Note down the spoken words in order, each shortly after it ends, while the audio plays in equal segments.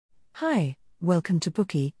Hi, welcome to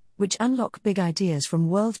Bookey, which unlock big ideas from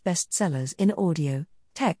world bestsellers in audio,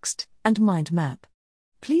 text, and mind map.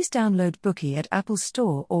 Please download Bookey at Apple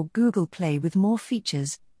Store or Google Play with more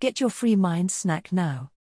features. Get your free mind snack now.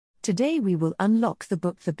 Today we will unlock the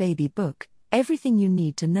book The Baby Book, everything you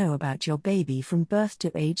need to know about your baby from birth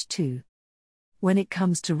to age 2. When it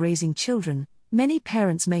comes to raising children, many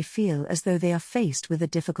parents may feel as though they are faced with a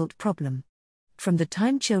difficult problem. From the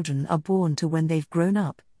time children are born to when they've grown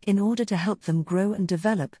up, in order to help them grow and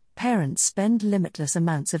develop, parents spend limitless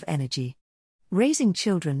amounts of energy. Raising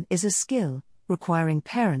children is a skill, requiring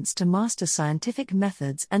parents to master scientific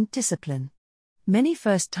methods and discipline. Many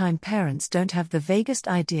first-time parents don't have the vaguest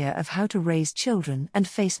idea of how to raise children and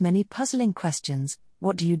face many puzzling questions.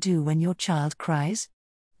 What do you do when your child cries?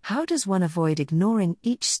 How does one avoid ignoring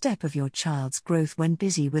each step of your child's growth when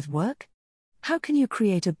busy with work? How can you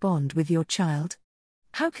create a bond with your child?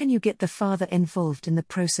 How can you get the father involved in the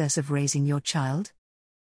process of raising your child?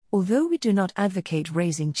 Although we do not advocate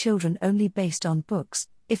raising children only based on books,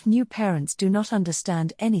 if new parents do not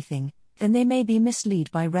understand anything, then they may be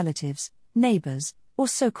misled by relatives, neighbors, or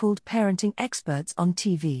so-called parenting experts on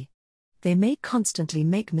TV. They may constantly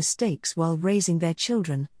make mistakes while raising their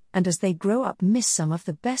children, and as they grow up miss some of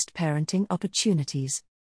the best parenting opportunities.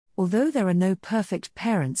 Although there are no perfect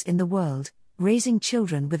parents in the world, raising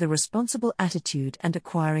children with a responsible attitude and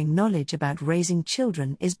acquiring knowledge about raising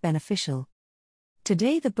children is beneficial.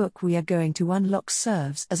 Today the book we are going to unlock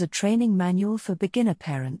serves as a training manual for beginner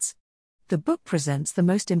parents. The book presents the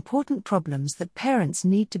most important problems that parents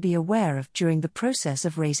need to be aware of during the process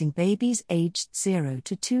of raising babies aged 0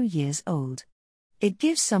 to 2 years old. It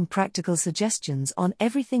gives some practical suggestions on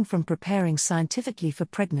everything from preparing scientifically for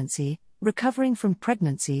pregnancy, recovering from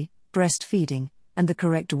pregnancy, breastfeeding, and the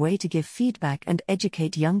correct way to give feedback and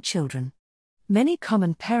educate young children. Many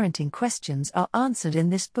common parenting questions are answered in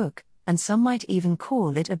this book, and some might even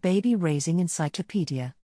call it a baby raising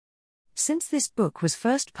encyclopedia. Since this book was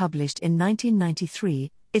first published in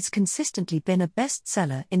 1993, it's consistently been a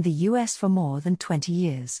bestseller in the US for more than 20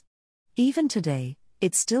 years. Even today,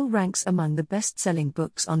 it still ranks among the best-selling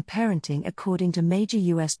books on parenting according to major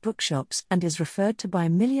US bookshops and is referred to by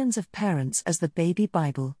millions of parents as the Baby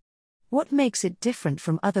Bible. What makes it different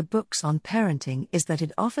from other books on parenting is that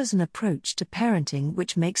it offers an approach to parenting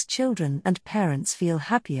which makes children and parents feel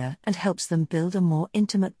happier and helps them build a more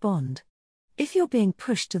intimate bond. If you're being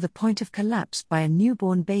pushed to the point of collapse by a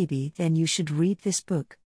newborn baby, then you should read this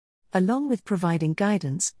book. Along with providing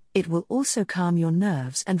guidance, it will also calm your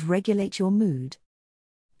nerves and regulate your mood.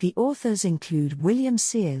 The authors include William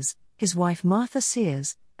Sears, his wife Martha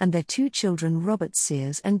Sears, and their 2 children Robert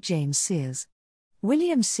Sears and James Sears.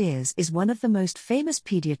 William Sears is one of the most famous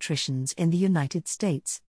pediatricians in the United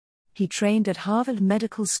States. He trained at Harvard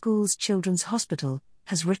Medical School's Children's Hospital,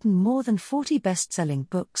 has written more than 40 best-selling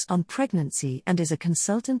books on pregnancy and is a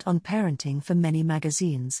consultant on parenting for many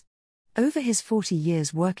magazines. Over his 40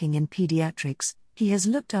 years working in pediatrics, he has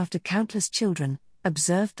looked after countless children,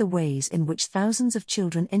 observed the ways in which thousands of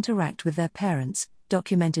children interact with their parents,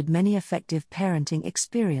 documented many effective parenting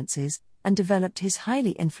experiences, and developed his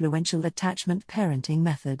highly influential attachment parenting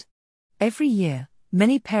method. Every year,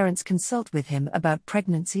 many parents consult with him about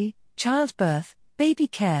pregnancy, childbirth, baby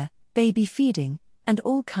care, baby feeding, and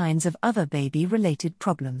all kinds of other baby-related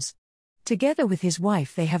problems. Together with his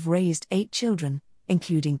wife they have raised 8 children,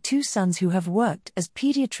 including 2 sons who have worked as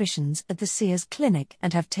pediatricians at the Sears Clinic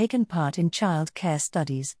and have taken part in child care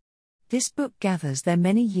studies. This book gathers their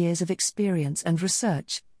many years of experience and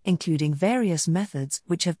research, including various methods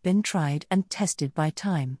which have been tried and tested by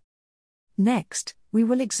time. Next, we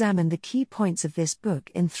will examine the key points of this book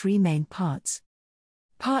in 3 main parts.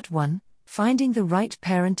 Part 1, Finding the Right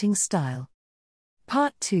Parenting Style.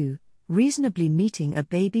 Part 2, Reasonably Meeting a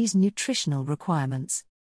Baby's Nutritional Requirements.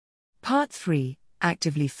 Part 3,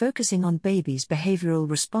 Actively Focusing on Babies' Behavioral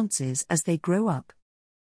Responses as they grow up.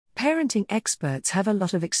 Parenting experts have a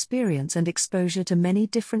lot of experience and exposure to many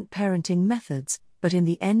different parenting methods, but in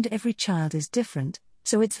the end every child is different,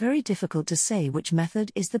 so it's very difficult to say which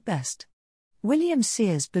method is the best. William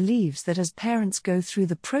Sears believes that as parents go through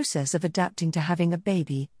the process of adapting to having a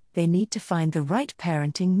baby, they need to find the right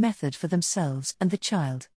parenting method for themselves and the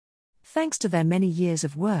child. Thanks to their many years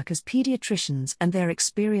of work as pediatricians and their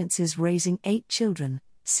experiences raising 8 children,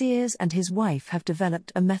 Sears and his wife have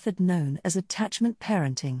developed a method known as attachment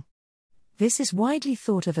parenting. This is widely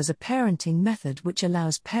thought of as a parenting method which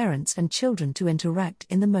allows parents and children to interact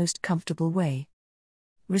in the most comfortable way.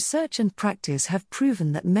 Research and practice have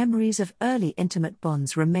proven that memories of early intimate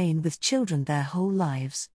bonds remain with children their whole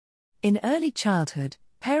lives. In early childhood,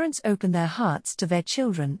 parents open their hearts to their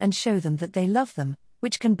children and show them that they love them,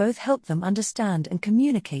 which can both help them understand and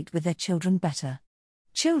communicate with their children better.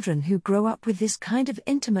 Children who grow up with this kind of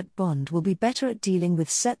intimate bond will be better at dealing with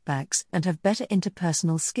setbacks and have better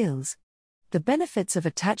interpersonal skills. The benefits of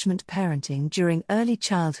attachment parenting during early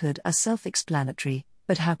childhood are self-explanatory,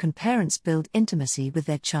 but how can parents build intimacy with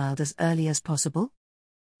their child as early as possible?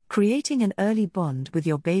 Creating an early bond with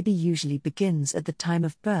your baby usually begins at the time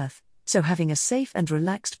of birth, so having a safe and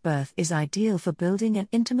relaxed birth is ideal for building an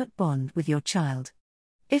intimate bond with your child.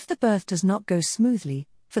 If the birth does not go smoothly,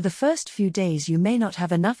 for the first few days you may not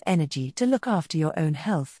have enough energy to look after your own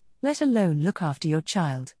health, let alone look after your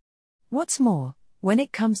child. What's more, when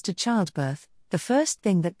it comes to childbirth, the first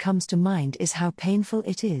thing that comes to mind is how painful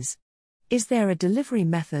it is. Is there a delivery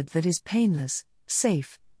method that is painless,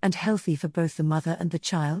 safe, and healthy for both the mother and the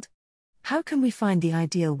child? How can we find the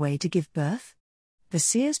ideal way to give birth? The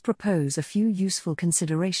seers propose a few useful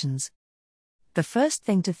considerations. The first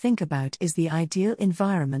thing to think about is the ideal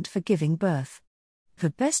environment for giving birth. The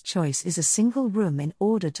best choice is a single room in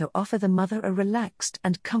order to offer the mother a relaxed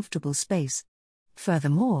and comfortable space.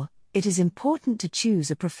 Furthermore, it is important to choose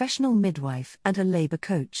a professional midwife and a labor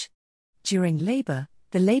coach. During labor,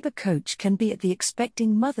 the labor coach can be at the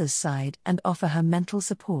expecting mother's side and offer her mental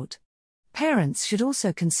support. Parents should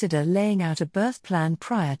also consider laying out a birth plan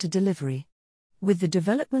prior to delivery. With the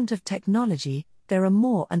development of technology, there are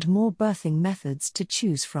more and more birthing methods to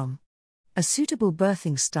choose from. A suitable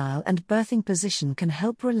birthing style and birthing position can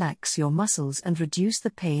help relax your muscles and reduce the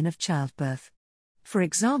pain of childbirth. For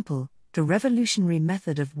example, the revolutionary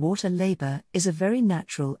method of water labor is a very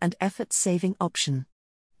natural and effort-saving option.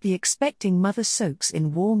 The expecting mother soaks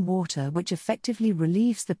in warm water, which effectively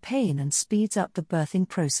relieves the pain and speeds up the birthing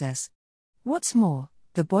process. What's more,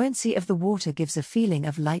 the buoyancy of the water gives a feeling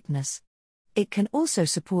of lightness. It can also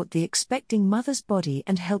support the expecting mother's body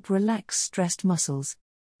and help relax stressed muscles.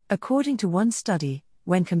 According to one study,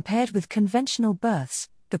 when compared with conventional births,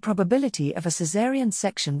 the probability of a cesarean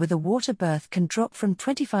section with a water birth can drop from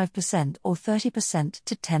 25% or 30%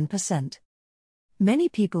 to 10%. Many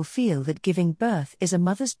people feel that giving birth is a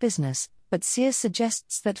mother's business, but Sears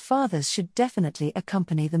suggests that fathers should definitely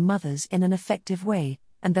accompany the mothers in an effective way,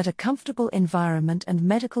 and that a comfortable environment and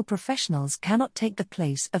medical professionals cannot take the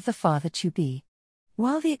place of the father-to-be.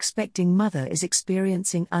 While the expecting mother is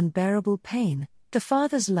experiencing unbearable pain, the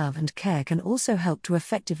father's love and care can also help to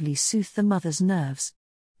effectively soothe the mother's nerves.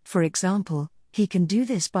 For example, he can do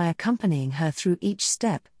this by accompanying her through each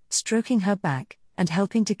step, stroking her back, and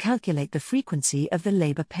helping to calculate the frequency of the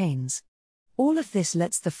labor pains. All of this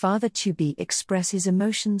lets the father-to-be express his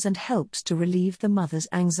emotions and helps to relieve the mother's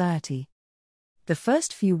anxiety. The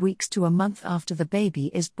first few weeks to a month after the baby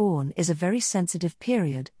is born is a very sensitive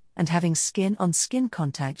period, and having skin-on-skin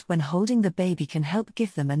contact when holding the baby can help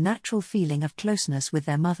give them a natural feeling of closeness with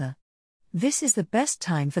their mother. This is the best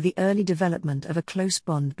time for the early development of a close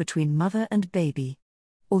bond between mother and baby.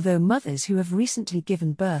 Although mothers who have recently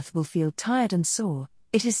given birth will feel tired and sore,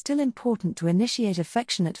 it is still important to initiate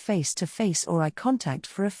affectionate face-to-face or eye contact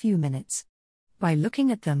for a few minutes. By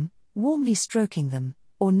looking at them, warmly stroking them,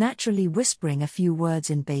 or naturally whispering a few words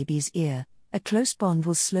in baby's ear, a close bond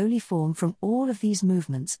will slowly form from all of these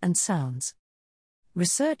movements and sounds.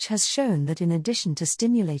 Research has shown that in addition to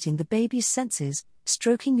stimulating the baby's senses,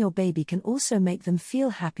 stroking your baby can also make them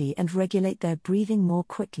feel happy and regulate their breathing more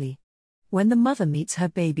quickly. When the mother meets her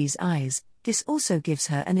baby's eyes, this also gives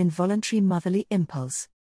her an involuntary motherly impulse.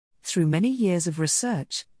 Through many years of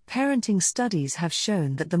research, parenting studies have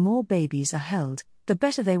shown that the more babies are held, the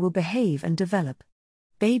better they will behave and develop.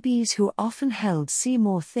 Babies who are often held see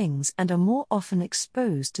more things and are more often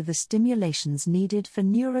exposed to the stimulations needed for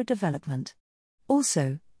neurodevelopment.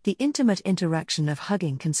 Also, the intimate interaction of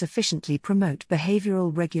hugging can sufficiently promote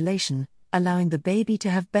behavioral regulation, allowing the baby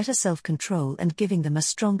to have better self-control and giving them a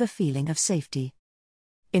stronger feeling of safety.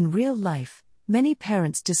 In real life, many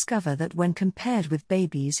parents discover that when compared with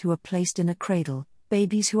babies who are placed in a cradle,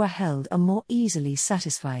 babies who are held are more easily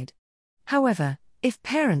satisfied. However, if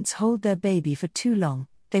parents hold their baby for too long,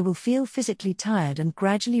 they will feel physically tired and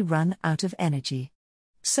gradually run out of energy.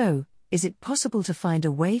 So, is it possible to find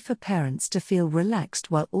a way for parents to feel relaxed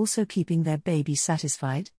while also keeping their baby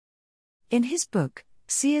satisfied? In his book,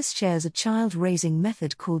 Sears shares a child-raising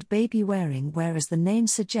method called baby wearing, where, as the name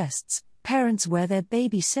suggests, parents wear their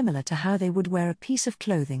baby similar to how they would wear a piece of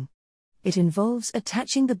clothing. It involves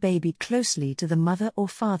attaching the baby closely to the mother or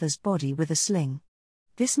father's body with a sling.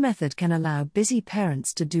 This method can allow busy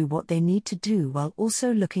parents to do what they need to do while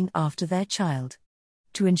also looking after their child.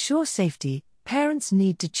 To ensure safety, parents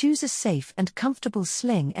need to choose a safe and comfortable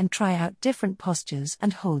sling and try out different postures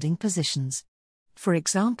and holding positions. For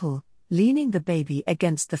example, leaning the baby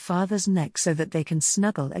against the father's neck so that they can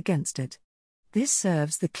snuggle against it. This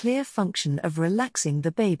serves the clear function of relaxing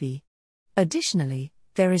the baby. Additionally,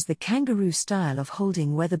 there is the kangaroo style of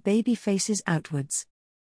holding where the baby faces outwards.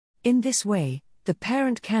 In this way, the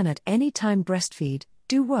parent can at any time breastfeed,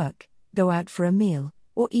 do work, go out for a meal,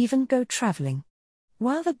 or even go traveling.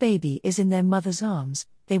 While the baby is in their mother's arms,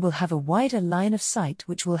 they will have a wider line of sight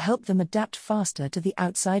which will help them adapt faster to the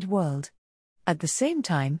outside world. At the same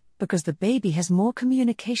time, because the baby has more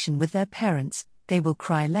communication with their parents, they will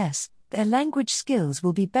cry less, their language skills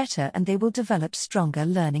will be better, and they will develop stronger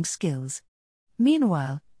learning skills.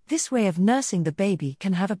 Meanwhile, this way of nursing the baby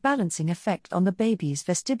can have a balancing effect on the baby's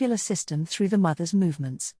vestibular system through the mother's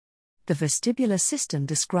movements. The vestibular system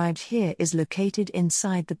described here is located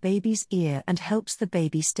inside the baby's ear and helps the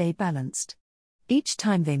baby stay balanced. Each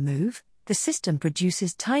time they move, the system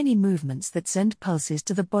produces tiny movements that send pulses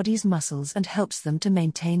to the body's muscles and helps them to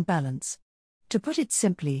maintain balance. To put it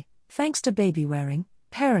simply, thanks to baby wearing,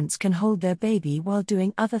 parents can hold their baby while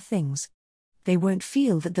doing other things. They won't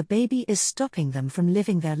feel that the baby is stopping them from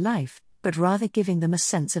living their life, but rather giving them a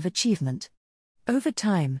sense of achievement. Over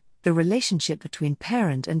time, the relationship between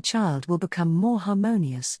parent and child will become more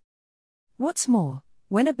harmonious. What's more,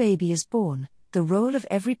 when a baby is born, the role of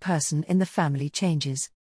every person in the family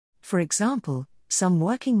changes. For example, some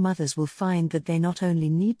working mothers will find that they not only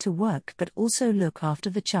need to work but also look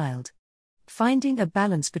after the child. Finding a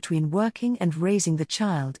balance between working and raising the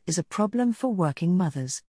child is a problem for working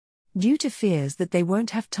mothers. Due to fears that they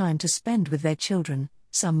won't have time to spend with their children,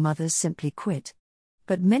 some mothers simply quit.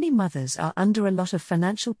 But many mothers are under a lot of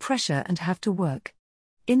financial pressure and have to work.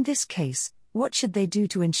 In this case, what should they do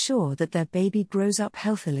to ensure that their baby grows up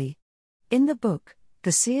healthily? In the book,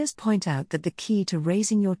 the seers point out that the key to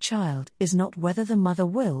raising your child is not whether the mother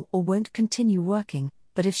will or won't continue working,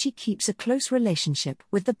 but if she keeps a close relationship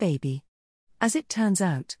with the baby. As it turns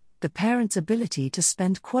out, the parent's ability to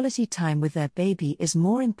spend quality time with their baby is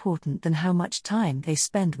more important than how much time they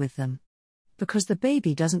spend with them. Because the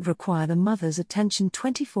baby doesn't require the mother's attention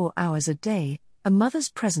 24 hours a day, a mother's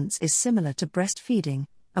presence is similar to breastfeeding.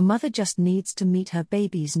 A mother just needs to meet her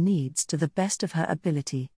baby's needs to the best of her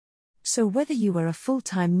ability. So whether you are a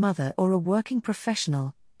full-time mother or a working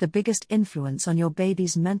professional, the biggest influence on your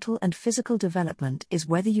baby's mental and physical development is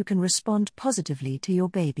whether you can respond positively to your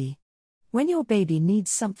baby. When your baby needs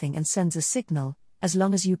something and sends a signal, as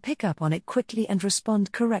long as you pick up on it quickly and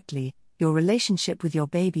respond correctly, your relationship with your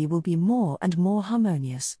baby will be more and more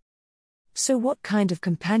harmonious. So what kind of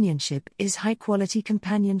companionship is high-quality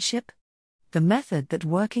companionship? The method that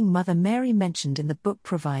working mother Mary mentioned in the book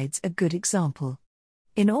provides a good example.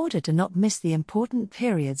 In order to not miss the important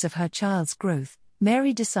periods of her child's growth,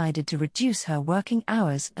 Mary decided to reduce her working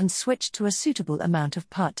hours and switch to a suitable amount of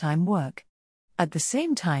part-time work. At the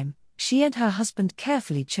same time, she and her husband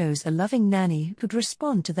carefully chose a loving nanny who could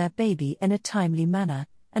respond to their baby in a timely manner,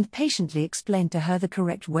 and patiently explained to her the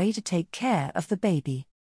correct way to take care of the baby.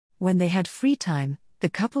 When they had free time, the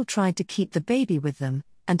couple tried to keep the baby with them,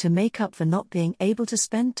 and to make up for not being able to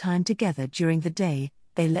spend time together during the day,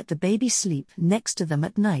 they let the baby sleep next to them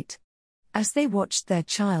at night. As they watched their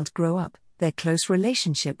child grow up, their close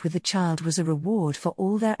relationship with the child was a reward for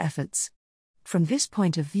all their efforts. From this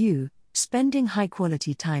point of view, spending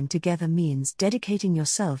high-quality time together means dedicating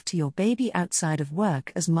yourself to your baby outside of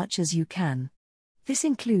work as much as you can. This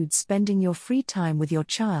includes spending your free time with your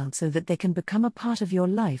child so that they can become a part of your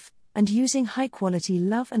life, and using high-quality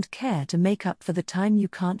love and care to make up for the time you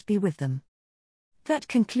can't be with them. That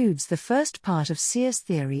concludes the first part of Sears'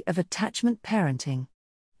 theory of attachment parenting.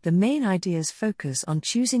 The main ideas focus on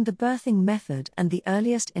choosing the birthing method and the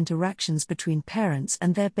earliest interactions between parents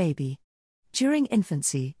and their baby. During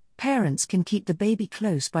infancy, parents can keep the baby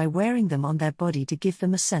close by wearing them on their body to give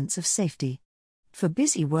them a sense of safety. For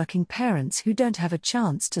busy working parents who don't have a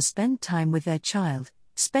chance to spend time with their child,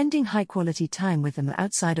 spending high-quality time with them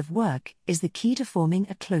outside of work is the key to forming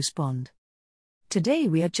a close bond. Today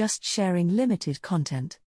we are just sharing limited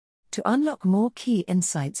content. To unlock more key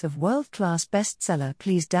insights of world-class bestseller,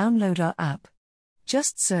 please download our app.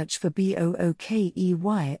 Just search for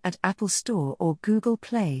BOOKEY at Apple Store or Google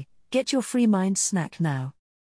Play. Get your free mind snack now.